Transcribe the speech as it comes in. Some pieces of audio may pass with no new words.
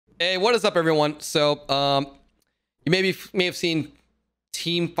Hey, what is up, everyone? So, you may have seen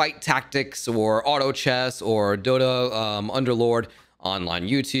Teamfight Tactics or Auto Chess or Dota Underlord on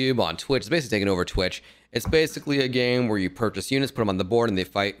YouTube, on Twitch. It's basically taking over Twitch. It's basically a game where you purchase units, put them on the board, and they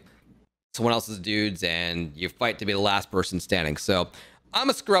fight someone else's dudes, and you fight to be the last person standing. So,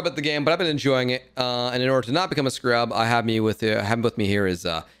 I'm a scrub at the game, but I've been enjoying it. And in order to not become a scrub, I have with me here is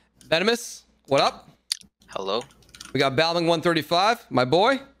Venomous. What up? Hello. We got Balming 135, my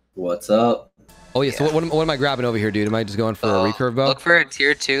boy. What's up? Oh yeah. So what am I grabbing over here, dude? Am I just going for a recurve bow? Look for a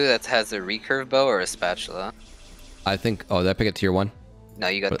tier 2 that has a recurve bow or a spatula. I think. Oh, did I pick a tier 1? No,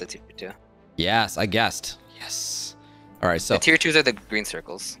 you got the tier 2. Yes, I guessed. Yes. All right. So the tier 2s are the green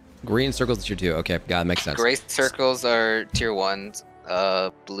circles. Green circles are tier 2. Okay, got it. Makes sense. Gray circles are tier 1s.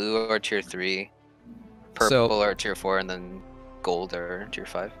 Blue are tier 3. Purple are tier 4, and then gold are tier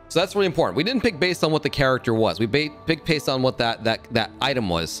 5. So that's really important. We didn't pick based on what the character was. We picked based on what that item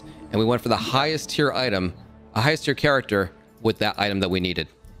was, and we went for the highest tier item, a highest tier character with that item that we needed.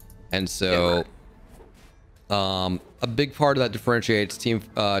 And so, a big part of that differentiates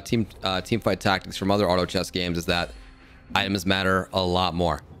Teamfight Tactics from other auto chess games is that items matter a lot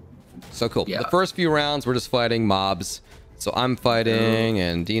more. So cool. Yeah. The first few rounds we're just fighting mobs. So I'm fighting,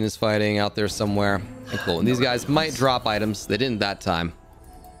 and Dean is fighting out there somewhere. And cool. And these guys might drop items. They didn't that time.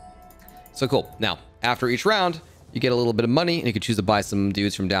 So cool. Now, after each round, you get a little bit of money, and you can choose to buy some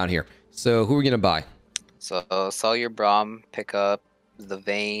dudes from down here. So who are we going to buy? So sell your Braum, pick up the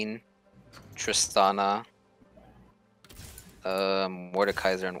Vayne, Tristana,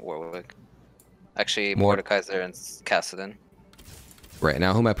 Mordekaiser, and Warwick. Actually, Mordekaiser and Kassadin. Right.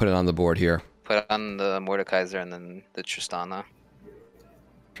 Now, who am I putting on the board here? Put on the Mordekaiser and then the Tristana.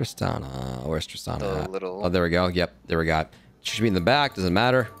 Tristana. Where's Tristana at? Little... Oh, there we go. Yep, there we got. She should be in the back. Doesn't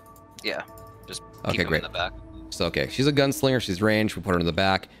matter. Yeah. Just okay, keep great. in the back. So, okay. She's a gunslinger. She's ranged. We put her in the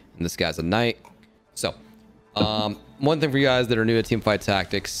back. And this guy's a knight. So, one thing for you guys that are new to Teamfight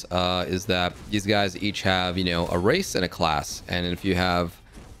Tactics is that these guys each have, you know, a race and a class. And if you have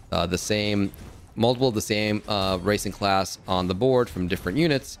multiple of the same race and class on the board from different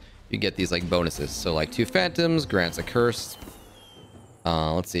units, you get these like bonuses. So like 2 phantoms grants a curse.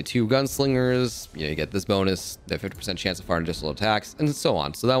 Let's see, 2 gunslingers, you know, you get this bonus, the 50% chance of firing additional attacks, and so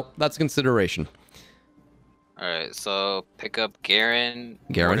on. So that's a consideration. All right, so pick up Garen.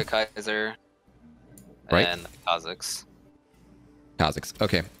 Mordekaiser, right, and Kha'Zix. Kha'Zix.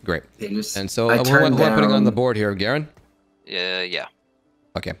 Okay, great. And so I what am I putting on the board here, Garen? Yeah.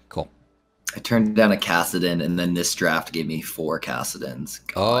 Okay, cool. I turned down a Kassadin, and then this draft gave me 4 Kassadins.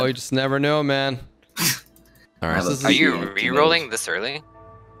 Oh, you just never know, man. All right. Are you re-rolling this early?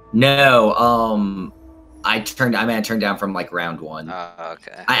 No. I turned down from like round 1.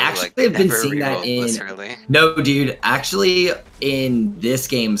 Okay. I actually have been seeing that in. No, dude. Actually, in this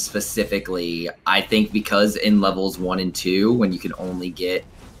game specifically, I think because in levels 1 and 2, when you can only get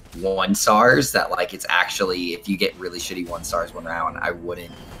 1 stars, that like it's actually if you get really shitty 1 stars one round, I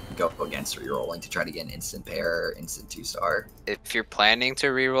wouldn't go against re-rolling to try to get an instant pair or instant 2-star. If you're planning to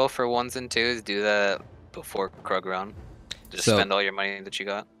re-roll for 1s and 2s, do that before Krug round. Just spend all your money that you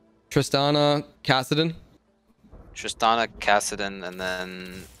got. Tristana, Kassadin, and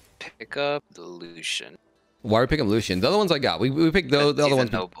then pick up the Lucian. Why are we picking Lucian? The other ones I got. We picked the other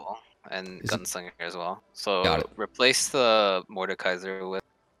ones. Noble and Gunslinger as well. So replace the Mordekaiser with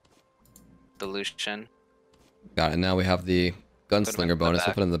the Lucian. Got it. Now we have the Gunslinger bonus.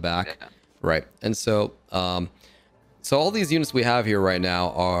 We'll put it in the back. Yeah. Right. And so so all these units we have here right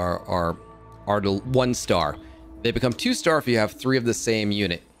now are the 1 star. They become 2 star if you have 3 of the same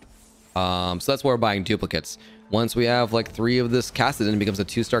unit. So that's why we're buying duplicates. Once we have like 3 of this Kassadin, it becomes a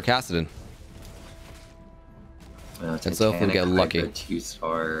 2-star Kassadin. And so if we get lucky,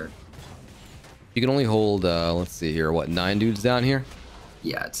 2-star. You can only hold let's see here, what, 9 dudes down here?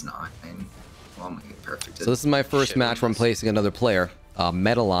 Yeah, it's 9. Well, I'm gonna get perfect. So this is my first match where I'm placing another player,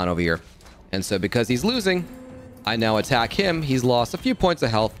 Medalon over here. And so because he's losing, I now attack him. He's lost a few points of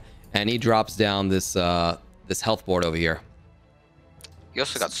health, and he drops down this this health board over here. You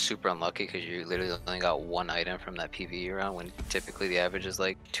also got super unlucky because you literally only got 1 item from that PvE round when typically the average is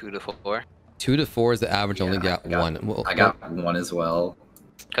like 2 to 4. 2 to 4 is the average. Yeah, only got 1. Well, I got 1 as well.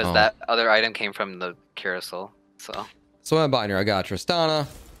 Because that other item came from the carousel. So what am I buying here? I got Tristana,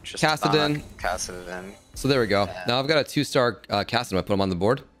 Kassadin. So there we go. Yeah. Now I've got a 2-star Kassadin. I put him on the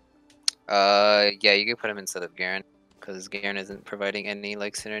board. Yeah, you can put him instead of Garen because Garen isn't providing any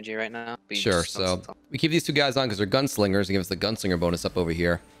like synergy right now. Sure. So we keep these 2 guys on because they're gunslingers and give us the gunslinger bonus up over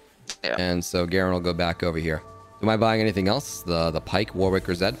here. Yeah. And so Garen will go back over here. Am I buying anything else? The Pike, Warwick,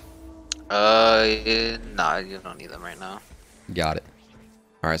 or Zed? Nah, you don't need them right now. Got it.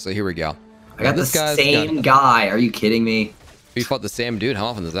 All right, so here we go. I got the same guy. Are you kidding me? You fought the same dude? How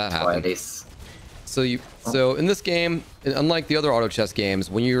often does that happen? Twice. So in this game, unlike the other auto chess games,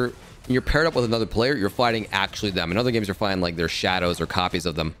 when you're paired up with another player, you're fighting actually them. In other games, you're fighting like their shadows or copies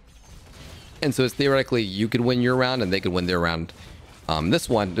of them. And so it's theoretically you could win your round and they could win their round. This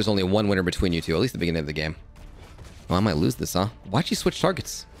one, there's only one winner between you two, at least at the beginning of the game. Well, I might lose this, huh? Why'd she switch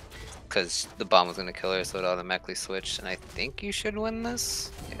targets? Because the bomb was gonna kill her, so it automatically switched. And I think you should win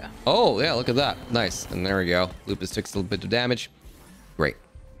this. Yeah. Oh yeah, look at that. Nice. And there we go. Lupus takes a little bit of damage. Great.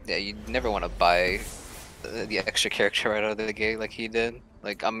 Yeah, you never want to buy the extra character right out of the gate like he did.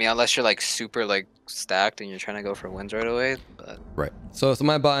 Like, I mean, unless you're like super like stacked and you're trying to go for wins right away. But right. So am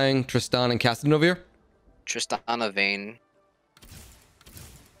I buying Tristan and Cassidy over here? Tristana Vayne.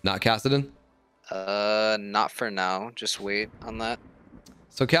 Not Cassidy? Not for now. Just wait on that.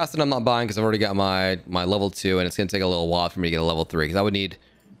 So Cassidy I'm not buying because I've already got my level 2 and it's gonna take a little while for me to get a level 3 because I would need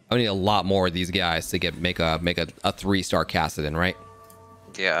a lot more of these guys to make a 3-star Cassidy, right?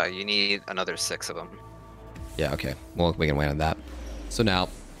 Yeah, you need another 6 of them. Yeah, okay. Well, we can wait on that. So now,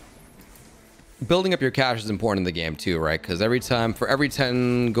 building up your cash is important in the game too, right? Because for every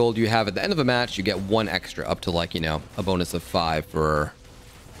 10 gold you have at the end of a match, you get 1 extra up to like, a bonus of 5 for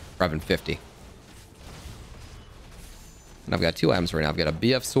having 50. And I've got 2 items right now. I've got a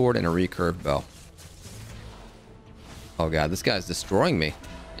BF sword and a recurved bow. Oh god, this guy's destroying me.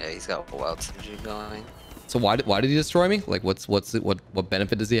 Yeah, he's got wild synergy going. So why did he destroy me? Like, what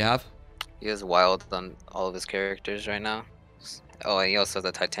benefit does he have? He has wild on all of his characters right now. Oh, and he also has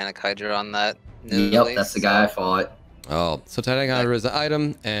a Titanic Hydra on that. Yep, that's the guy I fought. Oh, so Titanic Hydra is an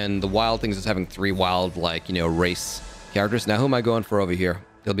item, and the wild thing is just having 3 wild, like, race characters. Now, who am I going for over here?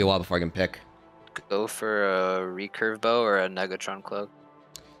 It'll be a while before I can pick. Go for a recurve bow or a Negatron cloak.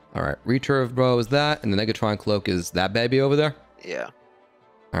 All right, recurve bow is that, and the Negatron cloak is that baby over there? Yeah.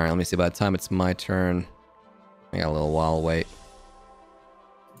 All right, let me see. By the time it's my turn, I got a little while to wait.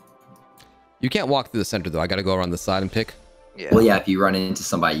 You can't walk through the center, though. I got to go around the side and pick. Yeah. Well, yeah, if you run into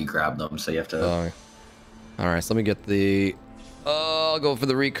somebody, you grab them, so you have to... All right, so let me get the... I'll go for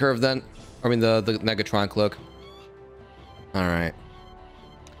the recurve then. I mean, the Negatron cloak. All right.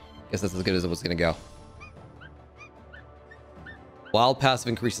 Guess that's as good as it was going to go. Wild passive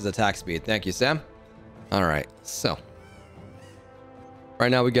increases attack speed. Thank you, Sam. All right, so... Right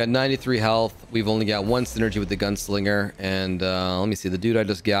now we got 93 health. We've only got 1 synergy with the gunslinger. And let me see. The dude I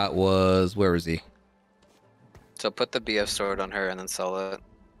just got was... Where is he? So put the BF sword on her and then sell it.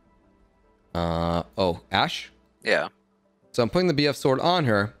 Oh, Ash? Yeah. So I'm putting the BF sword on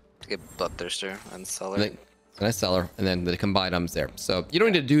her. To get Bloodthirster and sell her. And I sell her, and then the combined items there. So you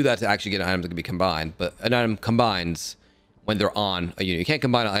don't need to do that to actually get an item that can be combined, but an item combines when they're on a unit. You can't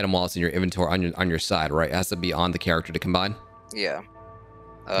combine an item while it's in your inventory on your side, right? It has to be on the character to combine. Yeah.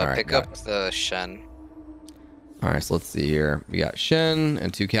 Right, pick up the Shen. All right, so let's see here. We got Shen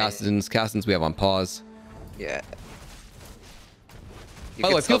and 2 Cassidans. Cassidans we have on pause. Yeah. By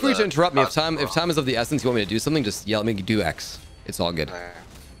the way, feel free to interrupt me if time is of the essence. You want me to do something? Just yell at me. Do X. It's all good.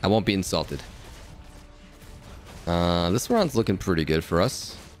 I won't be insulted. This round's looking pretty good for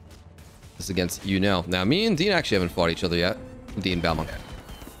us. This is against Now, me and Dean actually haven't fought each other yet. Dean Belmont.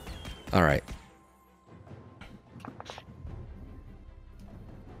 All right.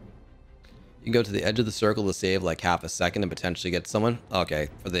 You can go to the edge of the circle to save like half a second and potentially get someone. Okay,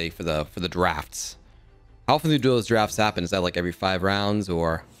 for the drafts. How often do those drafts happen? Is that like every 5 rounds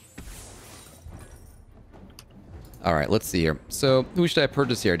or? All right, let's see here. So who should I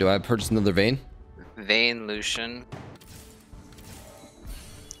purchase here? Do I purchase another Vayne? Vayne, Lucian.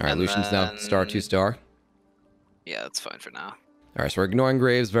 All right, Lucian's now star 2-star. Yeah, that's fine for now. All right, so we're ignoring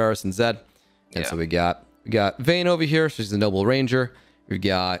Graves, Varus, and Zed. And so we got Vayne over here. So she's a noble ranger. We've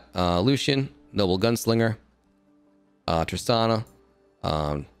got Lucian, noble gunslinger. Tristana,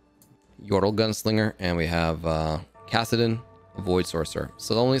 Yordle gunslinger, and we have Cassidy, a void sorcerer.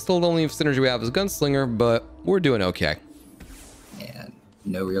 So still the only synergy we have is gunslinger, but we're doing okay. And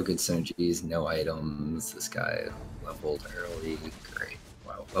no real good synergies, no items. This guy leveled early. Great.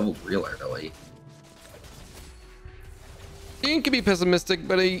 Wow, leveled real early. Dean can be pessimistic,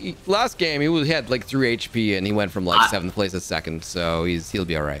 but last game he had like 3 HP and he went from like 7th place to 2nd, so he'll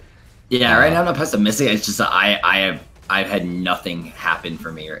be all right. Yeah, right now I'm not pessimistic. It's just that I've had nothing happen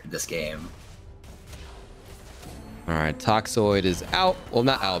for me this game. All right, Toxoid is out. Well,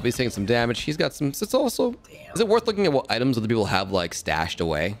 not out, but he's taking some damage. He's got some. It's also. Damn. Is it worth looking at what items other people have like stashed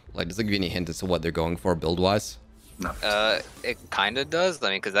away? Like, does it give you any hint as to what they're going for build wise? No. It kind of does. I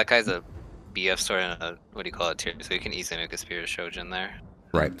mean, because that guy's a BF sword and a what do you call it tier, so you can easily make a Spirit Shojin there.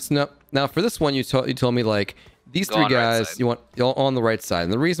 Right. So now for this one, you told me like these Go three on right guys, side. you want on the right side.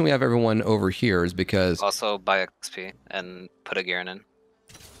 And the reason we have everyone over here is because Also buy XP and put a Garen in.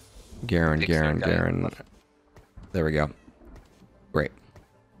 Garen. There we go. Great.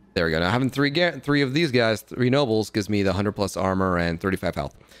 There we go. Now having three of these guys, 3 nobles, gives me the 100+ armor and 35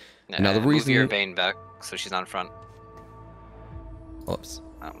 health. Yeah, now the reason move your Vayne back so she's not in front. Oops.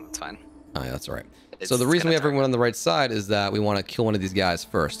 That's fine. Oh, yeah, that's all right. So the reason we have everyone on the right side is that we want to kill one of these guys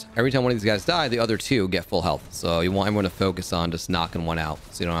first. Every time one of these guys die, the other 2 get full health. So you want everyone to focus on just knocking one out,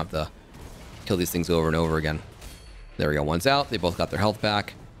 so you don't have to kill these things over and over again. There we go. One's out. They both got their health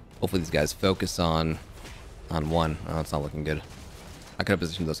back. Hopefully these guys focus on one. Oh, it's not looking good. I could have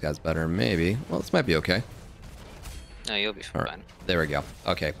positioned those guys better, maybe. Well, this might be okay. No, you'll be fine. Right. There we go.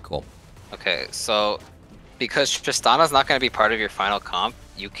 Okay, cool. Okay, so because Tristana's not going to be part of your final comp,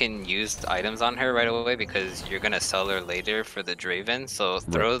 you can use items on her right away because you're going to sell her later for the Draven. So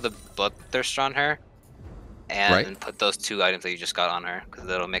throw the Bloodthirster on her and put those 2 items that you just got on her because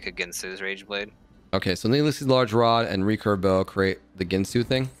that'll make a Ginsu's Rage Blade. Okay, so Needlessly Large Rod and Recurve Bow create the Ginsu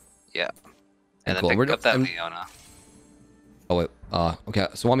thing? Yeah. And then cool. pick up that Leona. Oh, wait. Okay,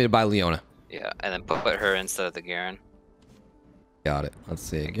 so want me to buy Leona? Yeah, and then put her instead of the Garen. Got it. Let's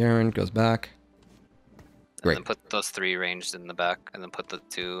see. Garen goes back. Great. And then put those 3 ranged in the back, and then put the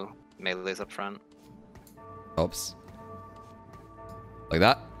 2 melees up front. Oops. Like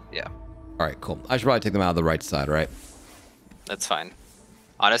that? Yeah. All right, cool. I should probably take them out of the right side, right? That's fine.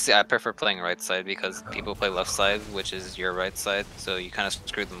 Honestly, I prefer playing right side because people play left side, which is your right side, so you kind of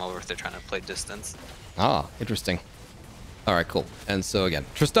screw them over if they're trying to play distance. Ah, interesting. All right, cool. And so again,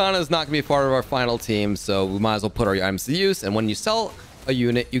 Tristana is not going to be a part of our final team, so we might as well put our items to use. And when you sell a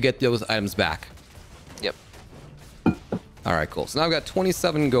unit, you get those items back. Yep. All right, cool. So now I've got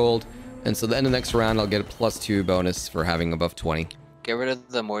 27 gold, and so the end of the next round, I'll get a +2 bonus for having above 20. Get rid of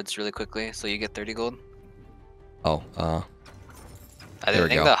the mords really quickly, so you get 30 gold. Oh, I think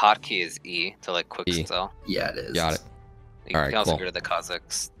the hotkey is E to like quick sell. Yeah, it is. Got it. You can also get rid of the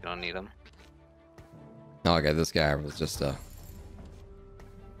Kazakhs. You don't need them. Oh, okay, this guy was just a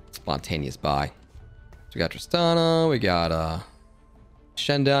spontaneous buy. So we got Tristana, we got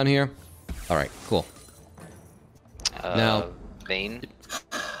Shen down here. All right, cool. Now, Vayne.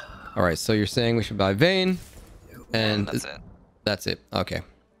 All right, so you're saying we should buy Vayne, and that's it. That's it. Okay.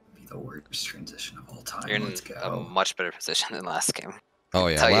 Be the worst transition of all time. You're in Let's go. a much better position than last game. Oh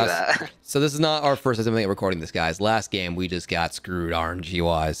yeah. Tell you that. So this is not our first attempt at recording this, guys. Last game we just got screwed RNG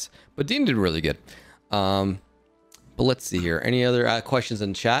wise, but Dean did really good. But let's see here. Any other questions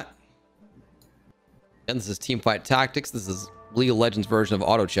in chat? And this is Teamfight Tactics. This is League of Legends version of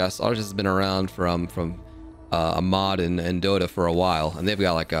Auto Chess. Auto Chess has been around from a mod in Dota for a while, and they've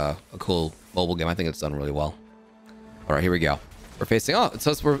got like a cool mobile game. I think it's done really well. All right, here we go. We're facing. Oh,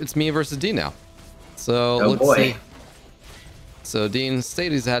 it's me versus Dean now. So let's see. So Dean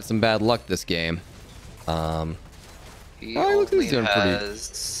State has had some bad luck this game. He look, he's doing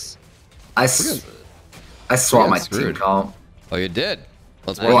pretty. I swapped my team comp. Oh, you did.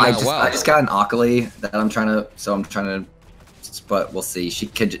 Let's well, I just got an Akali that I'm trying to. But we'll see.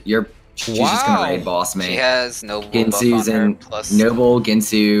 She's just gonna raid boss me. She has Noble Ginsu's and plus Noble,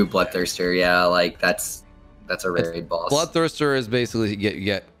 Ginsu, Bloodthirster. Yeah, like that's a raid boss. Bloodthirster is basically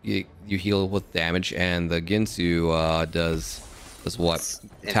you heal with damage, and the Ginsu does what?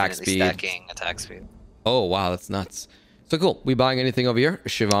 Attack speed. Stacking attack speed. Oh wow, that's nuts. So cool. We buying anything over here,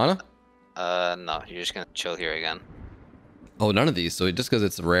 Shyvana? No, you're just gonna chill here again. Oh, none of these. So just because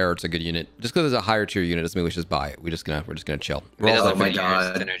it's rare, it's a good unit. Just because it's a higher tier unit doesn't mean we should just buy it. We're just gonna chill. Oh my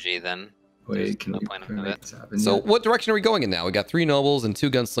god. Synergy then. Wait, can we make this happen? So what direction are we going in now? We got 3 nobles and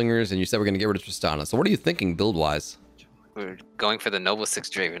 2 gunslingers, and you said we're gonna get rid of Tristana. So what are you thinking build wise? We're going for the Noble 6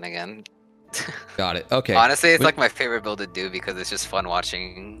 Draven again. Got it. Okay. Honestly, it's like my favorite build to do because it's just fun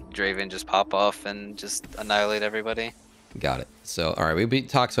watching Draven just pop off and just annihilate everybody. Got it. So all right, we beat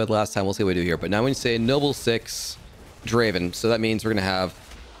Toxoid last time. We'll see what we do here. But now when you say Noble 6 Draven, so that means we're gonna have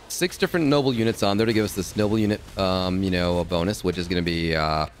 6 different noble units on there to give us this noble unit, a bonus, which is gonna be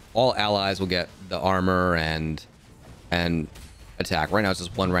all allies will get the armor and attack. Right now it's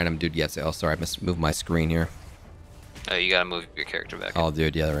just one random dude gets it. Oh, sorry, I moved my screen here. Oh, you gotta move your character back. Oh,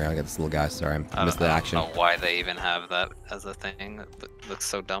 dude, yeah, I got this little guy. Sorry, I missed the action. I don't know why they even have that as a thing. It looks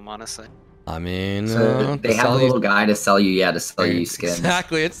so dumb, honestly. I mean, so they have a little guy to sell you, to sell you skins.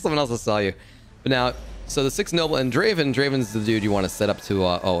 Exactly, it's someone else to sell you. But now, so the 6 noble and Draven's the dude you want to set up to.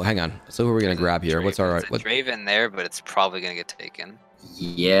 Oh, hang on. So who are we gonna grab here? What's our Draven there, but it's probably gonna get taken.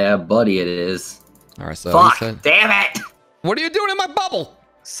 Yeah, buddy, it is. All right, so fuck, damn it! What are you doing in my bubble?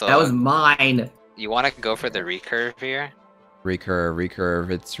 So that was mine. You want to go for the recurve here? Recurve.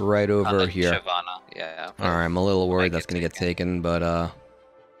 It's right over here. Shyvana. Yeah. All right, I'm a little worried that's gonna get taken, but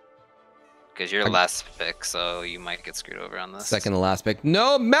because you're last pick, so you might get screwed over on this. Second to last pick.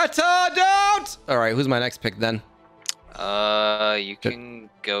 No, Meta, don't! All right, who's my next pick then? You can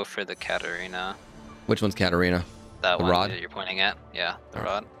go for the Katarina. Which one's Katarina? That the one rod? that you're pointing at. Yeah, the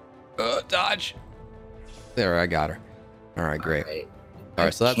rod. Dodge. There, I got her. All right, great. All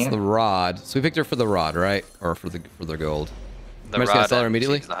right, so that's can't- the rod. So we picked her for the rod, right? Or for the gold. The Am I just gonna rod sell her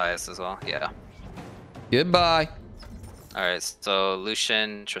immediately? is the highest as well. Yeah. Goodbye. All right, so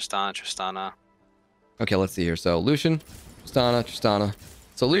Lucian, Tristana. Okay, let's see here. So Lucian, Tristana.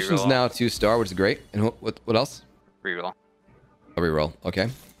 So Lucian's Reroll. now 2-star, which is great. And what else? Reroll. A reroll. Okay.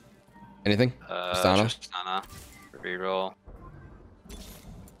 Anything? Tristana. Reroll.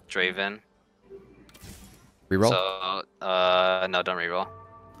 Draven. Reroll. So, no, don't reroll.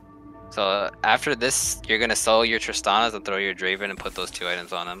 So after this, you're gonna sell your Tristanas and throw your Draven and put those 2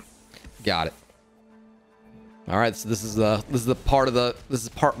 items on him. Got it. All right, so this is part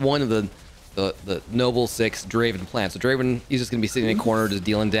one of the Noble 6 Draven plan. So Draven, he's just gonna be sitting in a corner just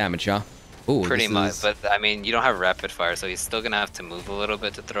dealing damage, huh? Ooh, Pretty much, but I mean, you don't have rapid fire, so he's still gonna have to move a little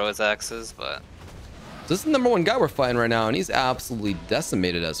bit to throw his axes. But this is the #1 guy we're fighting right now, and he's absolutely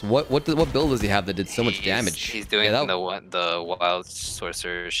decimated us. What build does he have that did so much damage? He's doing the wild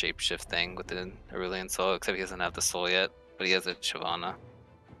sorcerer shapeshift thing with the Aurelian Soul, except he doesn't have the soul yet, but he has a Shyvana.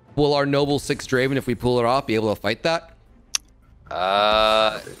 Will our Noble 6 Draven, if we pull it off, be able to fight that?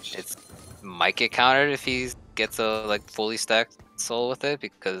 It might get countered if he gets a fully stacked soul with it,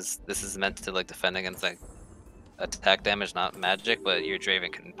 because this is meant to defend against attack damage, not magic. But your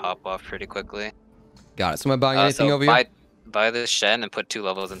Draven can pop off pretty quickly. Got it. So am I buying anything so over here? Buy this Shen and put 2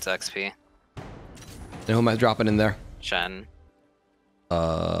 levels into XP. And who am I dropping in there? Shen.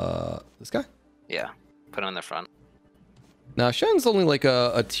 This guy? Yeah, put him in the front. Now Shen's only like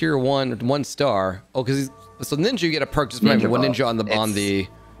a tier 1 star. Oh, because so ninja, you get a perk just for having one ninja on the.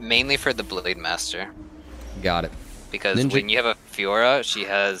 Mainly for the Blade Master. Got it. Because when you have a Fiora, she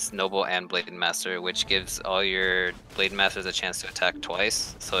has Noble and Blade Master, which gives all your Blade Masters a chance to attack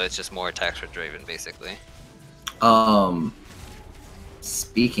twice. So it's just more attacks for Draven, basically.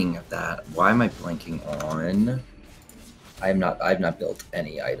 Speaking of that, why am I blanking on? I've not built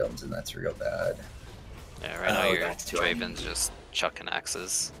any items, and that's real bad. Yeah, right now your Draven's just chucking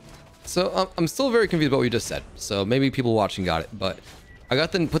axes. So I'm still very confused about what you just said. So maybe people watching got it, but I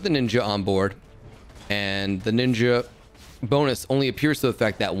got put the ninja on board, and the ninja bonus only appears to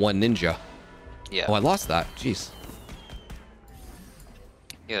affect that 1 ninja. Yeah. Oh, I lost that. Jeez.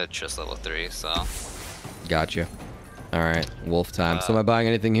 Yeah, just level 3, so. Gotcha. All right, wolf time. So am I buying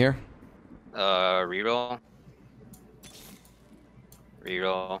anything here? Reroll.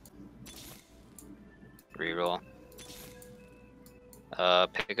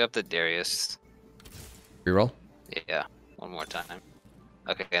 Pick up the Darius. Reroll. Yeah, one more time.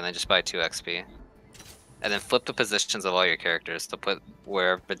 Okay, and then just buy 2 XP. And then flip the positions of all your characters. So put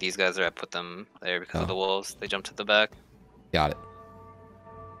wherever these guys are at, put them there because of the wolves. They jump to the back. Got it.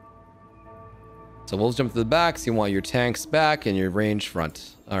 So wolves jump to the back, so you want your tanks back and your range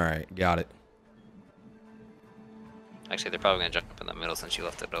front. All right, got it. Actually, they're probably going to jump up in the middle since you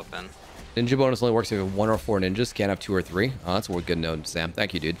left it open. Ninja bonus only works if you have 1 or 4 ninjas. Can't have 2 or 3. Oh, that's a good note, Sam.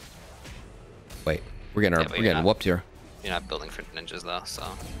 Thank you, dude. Wait, we're getting whooped here. You're not building for ninjas though, so.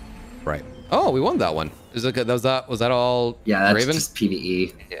 Right. Oh, we won that one. Is it? Was that all? Yeah, that's Raven? just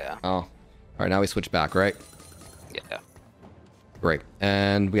PvE. Yeah. Oh. All right, now we switch back, right? Yeah. Great.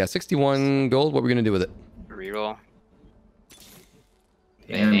 And we got 61 gold. What are we gonna do with it? Reroll.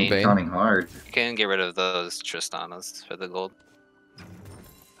 Damn, Bane. counting hard. You can get rid of those Tristanas for the gold.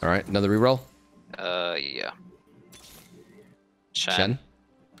 All right, another reroll. Yeah. Shen.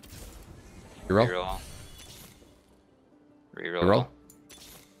 Reroll. Reroll.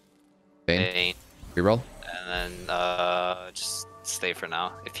 Bane. Reroll. And then just stay for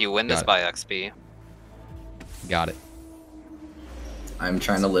now. If you win this by XP. Got it. I'm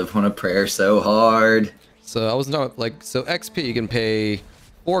trying to live on a prayer so hard. So I was not so XP you can pay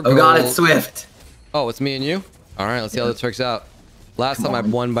 4 gold. Oh god, it's Swift. Oh, it's me and you. All right, let's see how this works out. Last time I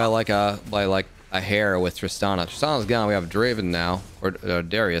won by like a hair with Tristana. Tristana's gone. We have Draven now, or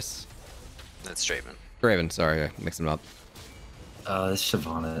Darius. That's Draven. Draven, sorry, I mixed them up. This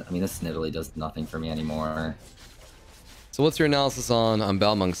Shyvana, I mean, this literally does nothing for me anymore. So what's your analysis on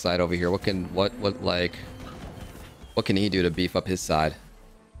Balmung's side over here? What can he do to beef up his side?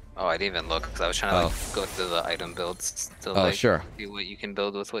 Oh, I didn't even look because I was trying to go through the item builds to sure. see what you can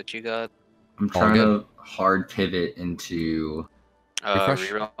build with what you got. I'm trying to hard pivot into refresh.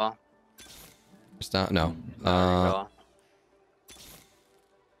 Reroll. No. Reroll.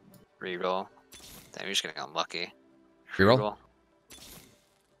 Reroll. Damn, you're just getting unlucky. Reroll.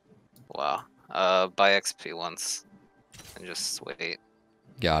 Wow. Buy XP once, and just wait.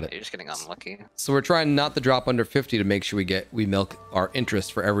 Got it. You're just getting unlucky. So we're trying not to drop under 50 to make sure we milk our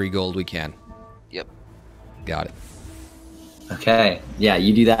interest for every gold we can. Yep. Got it. Okay. Yeah,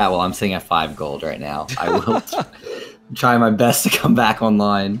 you do that while I'm sitting at 5 gold right now. I will try my best to come back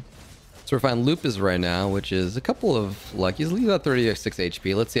online. So we're finding Lupus right now, which is a couple of like he's leaving about 36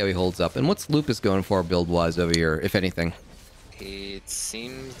 HP. Let's see how he holds up. And what's Lupus going for build-wise over here, if anything? It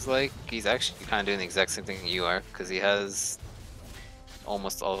seems like he's actually kind of doing the exact same thing you are, because he has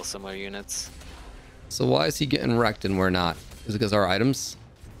almost all similar units. So why is he getting wrecked and we're not? Is it because our items?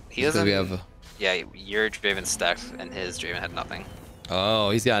 He doesn't. We have. Yeah, your Draven stacked, and his Draven had nothing.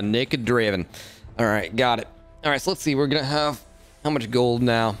 Oh, he's got a naked Draven. All right, got it. All right, so let's see. We're gonna have how much gold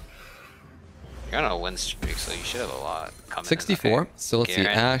now? You're on a win streak, so you should have a lot coming. 64. In, okay. So let's Garen.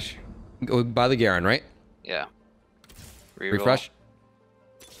 see. Ash, go buy the Garen, right? Yeah. Reroll. Refresh.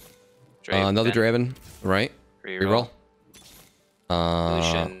 Another Draven, right? Reroll. Reroll.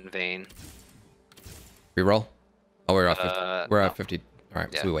 Lucian, Vayne. Reroll. Oh, we're at 50. We're at 50. All right,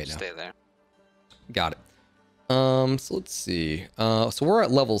 Yeah, so we wait now. stay there. Got it. So let's see. So we're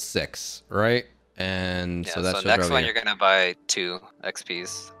at level 6, right? And Yeah, so that's next one you're gonna buy 2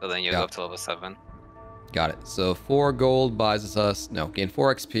 XPs, but then you'll go up to level 7. Got it. So 4 gold buys us gain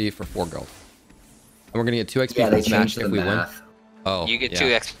 4 XP for 4 gold. And we're gonna get 2 XP for this match if we win. Oh, you get 2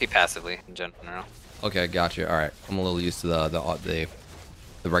 XP passively in general. Okay, gotcha. All right, I'm a little used to the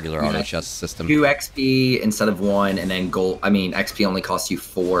regular auto chest system. 2 XP instead of 1, and then gold. I mean, XP only costs you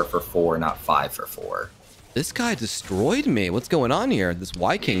 4 for 4, not 5 for 4. This guy destroyed me. What's going on here? This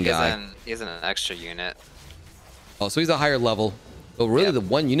Y-King guy. He isn't an extra unit. Oh, so he's a higher level. But really, the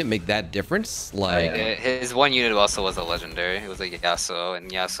 1 unit make that difference? Like his 1 unit also was a legendary. It was a Yasuo,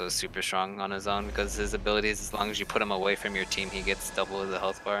 and Yasuo is super strong on his own because his abilities, as long as you put him away from your team, he gets double the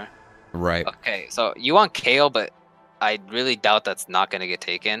health bar. Right. Okay, so you want Kale, but I really doubt that's not going to get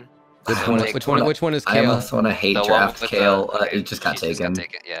taken. Which one is Kale? I almost want to hate draft Kale. It just got taken.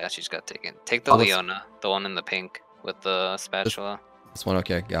 Yeah, she just got taken. Take the Leona, the one in the pink with the spatula. This one,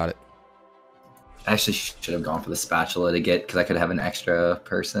 okay, got it. I actually should have gone for the spatula to get, because I could have an extra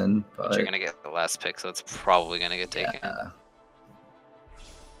person. But you're gonna get the last pick, so it's probably gonna get taken.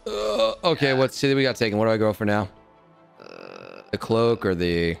 Okay, what's we got taken? What do I go for now? The cloak or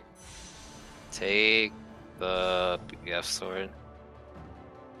the? Take the BF sword.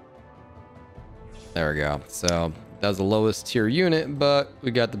 There we go. So that was the lowest tier unit, but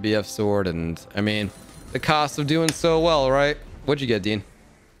we got the BF sword, and I mean, the cost of doing so well, right? What'd you get, Dean?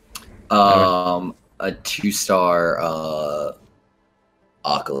 A 2-star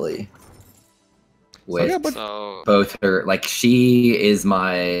Akali. With both her, like, she is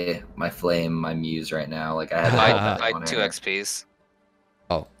my flame, my muse right now. Like, I had 2 XPs.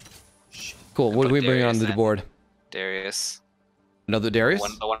 Oh, cool. What are we bringing onto the board? Darius. Another Darius?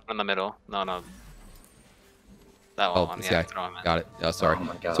 The one in the middle. No. That one. This yeah, guy. Got it. Oh, sorry. Oh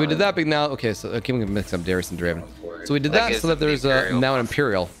my God. So we did that, but now, okay, so we can mix up Darius and Draven. So we did that so that there's now an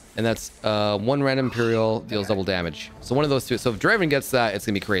Imperial, and that's 1 random Imperial deals double damage. So one of those 2. So if Draven gets that, it's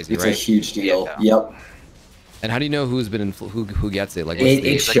gonna be crazy, right? It's a huge deal. Yeah. Yep. And how do you know who's been who gets it? Like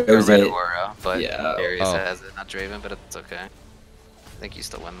it shows like it. Aura, but Yeah. Darius has it, not Draven, but it's okay. I think you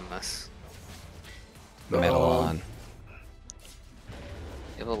still win this. Metal on.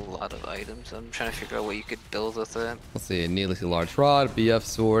 You have a lot of items. I'm trying to figure out what you could build with it. Let's see, a needlessly large rod, BF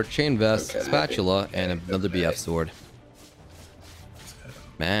sword, chain vest, spatula, and another BF sword.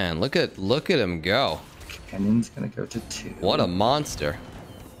 Man, look at him go. Cannon's gonna go to 2. What a monster.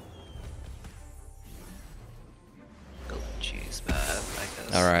 Oh, jeez, man. I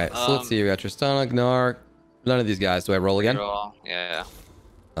guess. All right, so let's see. We got Tristana, Gnar. None of these guys. Do I roll again? Reroll. Yeah.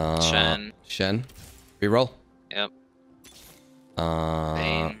 Shen. Reroll. Yep.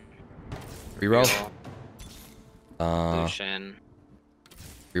 Reroll. Lucian.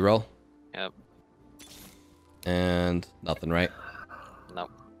 Reroll. Yep. And nothing, right?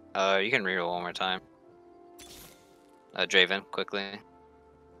 Nope. You can reroll one more time. Draven, quickly.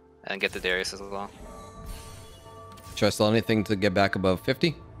 And get the Darius as well. Should I sell anything to get back above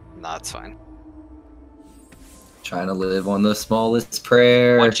 50? Nah, it's fine. Trying to live on the smallest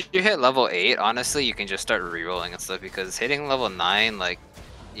prayer. Once you hit level 8, honestly, you can just start rerolling and stuff, because hitting level 9, like,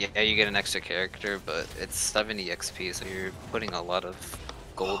 yeah, you get an extra character, but it's 70 XP, so you're putting a lot of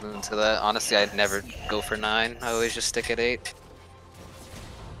gold into that. Honestly, I'd never go for 9. I always just stick at 8.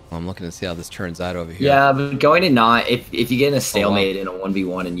 Well, I'm looking to see how this turns out over here. Yeah, but going to 9, if you get in a stalemate in a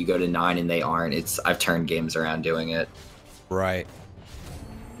 1v1 and you go to 9 and they aren't, I've turned games around doing it. Right.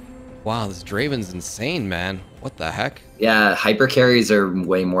 Wow, this Draven's insane, man. What the heck? Yeah, hyper carries are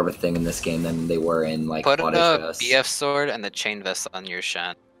way more of a thing in this game than they were in like Put a auto chess. BF sword and the chain vest on your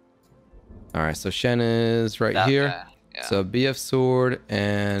Shen. All right, so Shen is right That here. guy, yeah. So BF sword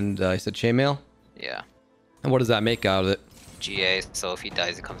and you said chainmail. Yeah. And what does that make out of it? GA, so if he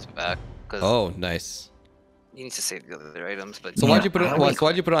dies, he comes back. Cause Oh, nice. you need to save the other items, but So Yeah, why'd you put it? I So like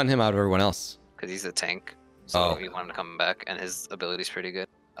why'd you put it on him out of everyone else? because he's a tank. So Oh. he wanted to come back, and his ability's pretty good.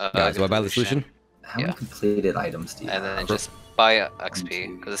 Guys, do I buy the solution? How many completed items do you And have? then just buy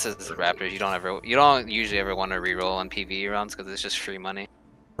XP, because this is Raptors. You don't usually ever want to reroll on PvE rounds because it's just free money.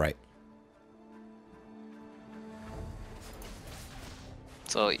 Right.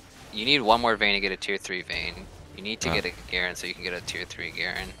 So you need one more vein to get a tier 3 vein. You need to get a Garen so you can get a tier 3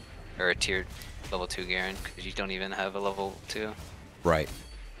 Garen, or a tier level 2 Garen, because you don't even have a level 2. Right.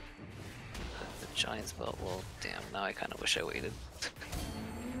 The Giant's belt. Well, damn. Now I kind of wish I waited.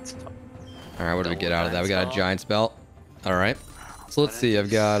 It's fine. All right, what do we Double get out of that? We got a Giant's Giant's belt. All right. So let's What see. is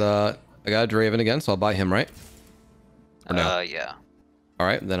I've got I got a Draven again, so I'll buy him, right? Or no? Yeah. All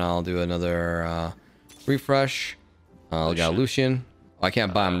right, then I'll do another refresh. I got Lucian. Oh, I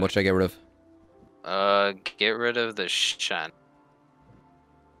can't buy him. What should I get rid of? Get rid of the Shen.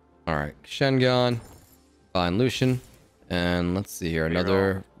 All right, Shen gone. Buying Lucian. And let's see here.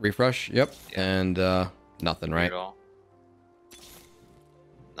 Another refresh. Yep. Yeah. And nothing, right? Reroll.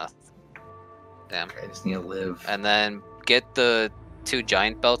 Nothing. Damn. I just need to live. And then get the 2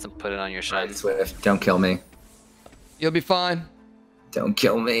 giant belts and put it on your Shen. Right, Swift, don't kill me. You'll be fine. Don't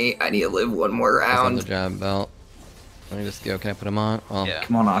kill me. I need to live one more That's on the round. giant belt. Let me just go. Can I put him on? Oh, Yeah.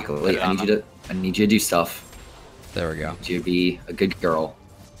 Come on, You can put Akali. it I on need you him. to do stuff. there we I go. need you to be a good girl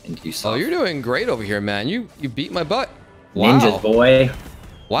and do stuff. Oh, you're doing great over here, man. You beat my butt. Wow. Ninjas, boy.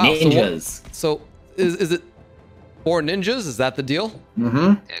 Wow. Ninjas. So is it 4 ninjas? Is that the deal? Mm-hmm.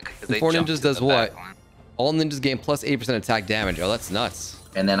 Yeah, 'cause they 4 jump ninjas to does the what? back line. All ninjas gain plus 8% attack damage. Oh, that's nuts.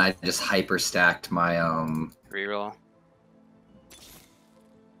 And then I just hyper stacked my Reroll.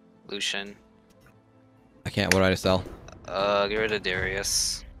 Lucian. I can't. What do I sell? Get rid of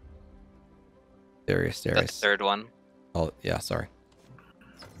Darius. Darius. The 3rd one. Oh, yeah. Sorry.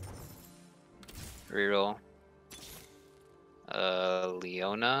 Reroll.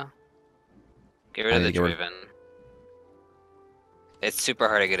 Leona. Get rid I of need the to get rid- Draven. It's super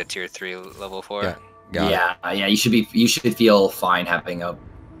hard to get a tier 3 level 4. Yeah. Got it. yeah. You should feel fine having a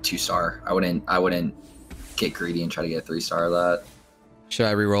 2-star. I wouldn't get greedy and try to get a 3-star of that. Should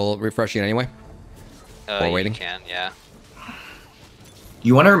I re-roll refreshing anyway? While waiting? You can, yeah.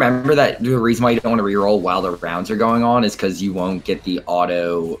 You want to remember that the reason why you don't want to reroll while the rounds are going on is because you won't get the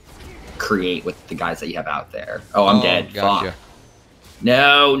auto create with the guys that you have out there. Oh, I'm dead. Gotcha. Fuck.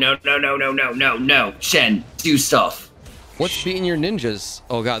 No. Shen, do stuff. What's beating your ninjas?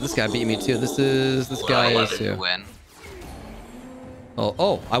 Oh god, this guy beat me too. This guy is too. Win.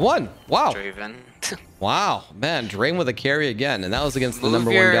 Oh, I won. Wow. Draven. Wow, man, Drain with a carry again, and that was against the Move number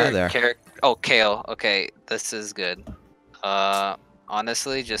 1 your guy there. Oh, Kale. Okay, this is good.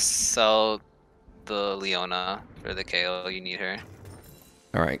 Honestly, just sell the Leona for the Kale. You need her.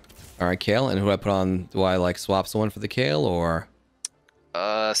 All right, Kale. And who do I put on? Do I like swap someone for the Kale or?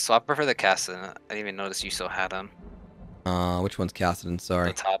 Swap her for the Cassin. I didn't even notice you still had him. Which one's Cassidy? Sorry.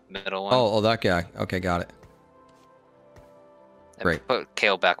 The top middle one. Oh, that guy. Okay, got it. And great. Put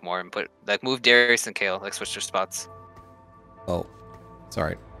Kale back more and move Darius and Kale. Like switch their spots. Oh,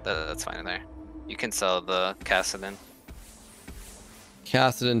 sorry. That's fine in there. You can sell the Cassidon.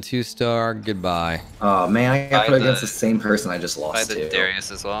 Cassidy 2-star. Goodbye. Oh man, I got Buy put against the- the same person I just Buy lost the to.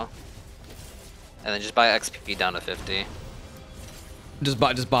 Darius as well. And then just buy XP down to 50. Just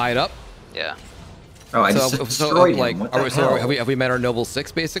buy it up. Yeah. Oh, I just destroyed like, him. What the so hell? have we met our noble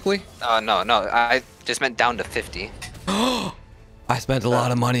 6 basically? No. I just meant down to 50. I spent a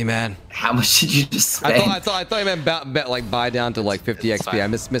lot of money, man. How much did you just spend? I thought I meant like buy down to like 50 It's XP. fine. I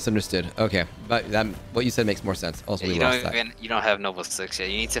misunderstood. Okay, but what you said makes more sense. Also, we lost that. You don't have Noble 6 yet.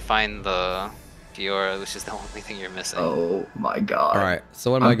 You need to find the Fiora, which is the only thing you're missing. Oh my god. All right.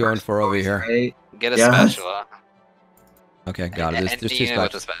 So what am I going for over here? Right? Get a Yes. spatula. Okay, got it. There's 2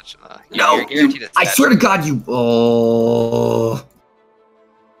 with the spots. spatula. No, You're guaranteed a I spatula. swear to God, you. Oh.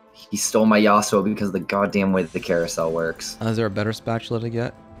 He stole my Yasuo because of the goddamn way that the carousel works. Is there a better spatula to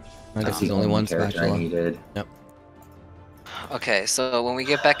get? I guess That's the there's only one character I spatula. needed. Yep. Okay, so when we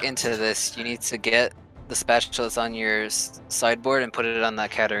get back into this, you need to get the spatulas on your sideboard and put it on that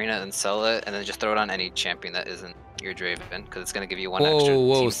Katarina and sell it, and then just throw it on any champion that isn't your Draven, because it's gonna give you one extra.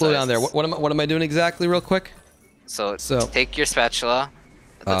 Whoa, team slow down there. size. What am I doing exactly, real quick? So take your spatula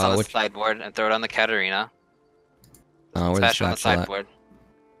that's on the which- sideboard and throw it on the Katarina. Where's the Spatula on the spatula at? sideboard.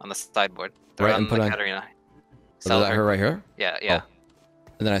 on the sideboard. Throw Right, on and put the on. Katarina. Is that her right here? Yeah, yeah. Oh.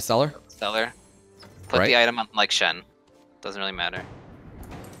 And then I sell her. Sell her. Put Right. the item on like Shen. Doesn't really matter.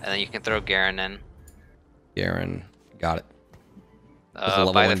 And then you can throw Garen in. Garen, got it. Actually,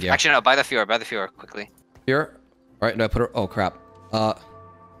 no, buy the Fiora. Buy the Fiora quickly. Here. All right, no, I put her. Oh crap. And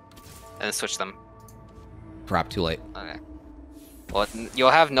then switch them. Crap, too late. Okay. Well,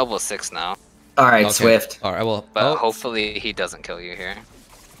 you'll have Noble 6 now. All right, Okay. Swift. All right, well. But hopefully he doesn't kill you here.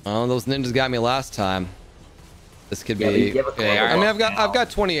 Oh, those ninjas got me last time. This could Yeah, be. you have a Yeah, I mean, I've now. got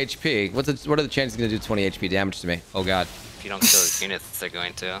 20 HP. What are the chances going to do 20 HP damage to me? Oh god. If you don't kill his units, they're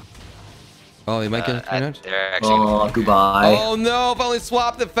going to. Oh, you might get a They're actually Oh, goodbye. Oh no! If I only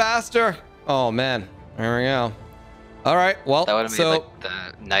swapped it faster. Oh man. There we go. All right. Well, That would have made like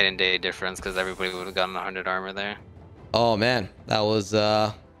the night and day difference because everybody would have gotten 100 armor there. Oh man, that was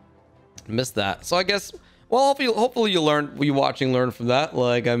missed that. So I guess, well, hopefully you learn from that.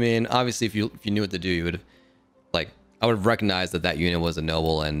 Like, I mean, obviously if you knew what to do, you would, like, I would have recognized that unit was a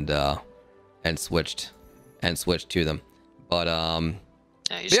noble and switched to them. But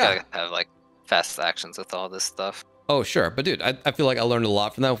Yeah, you just gotta have like fast actions with all this stuff. Oh sure, but dude, I feel like I learned a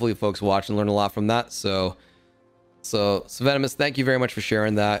lot from that. Hopefully folks watch and learn a lot from that. So Venomous, thank you very much for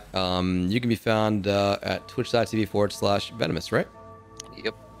sharing that. You can be found at twitch.tv/Venomous, right?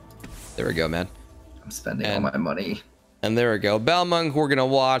 Yep. There we go, man. I'm spending all my money. And there we go. Balmung, who we're gonna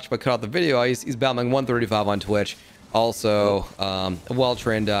watch, but cut out the video. He's Balmung 135 on Twitch. Also, a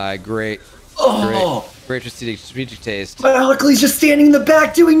well-trained guy. Great strategic taste. My Huckley's just standing in the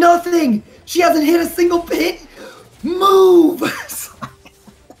back doing nothing. She hasn't hit a single hit. Move.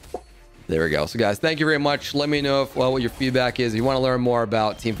 There we go. So guys, thank you very much. Let me know what your feedback is. If you want to learn more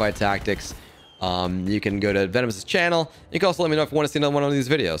about Teamfight tactics, you can go to Venomous's channel. You can also let me know if you want to see another one of these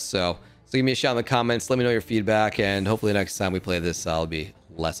videos. So give me a shout in the comments. Let me know your feedback, and hopefully next time we play this, I'll be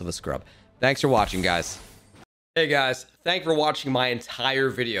less of a scrub. Thanks for watching, guys. Hey guys, thanks for watching my entire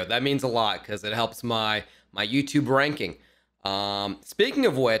video. That means a lot because it helps my YouTube ranking. Speaking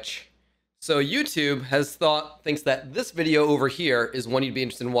of which, so YouTube thinks that this video over here is one you'd be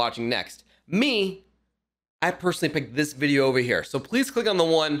interested in watching next. Me, I personally picked this video over here. So please click on the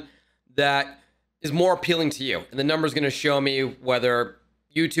one that is more appealing to you. And the number is going to show me whether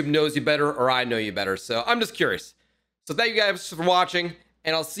YouTube knows you better or I know you better. So I'm just curious. So thank you guys for watching,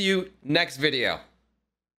 and I'll see you next video.